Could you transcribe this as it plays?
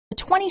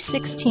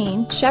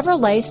2016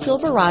 Chevrolet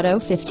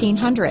Silverado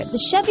 1500.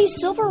 The Chevy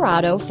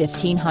Silverado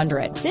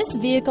 1500. This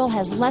vehicle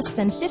has less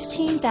than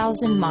 15,000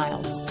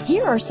 miles.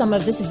 Here are some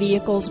of this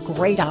vehicle's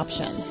great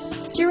options: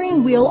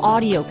 steering wheel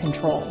audio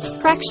controls,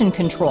 traction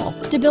control,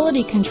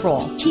 stability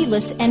control,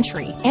 keyless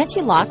entry,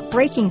 anti-lock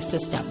braking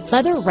system,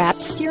 leather-wrapped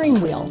steering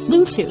wheel,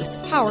 Bluetooth,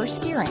 power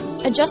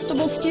steering,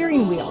 adjustable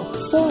steering wheel,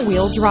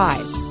 four-wheel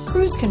drive,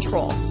 cruise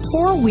control,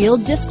 four-wheel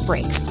disc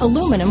brakes,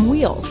 aluminum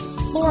wheels,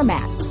 floor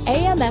mats,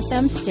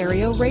 AM/FM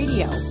stereo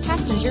radio,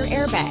 passenger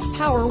airbag,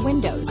 power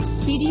windows,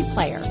 CD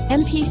player,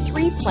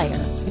 MP3 player.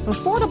 If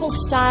affordable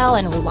style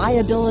and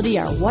reliability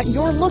are what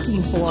you're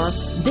looking for,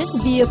 this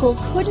vehicle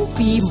couldn't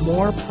be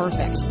more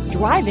perfect.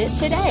 Drive it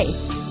today.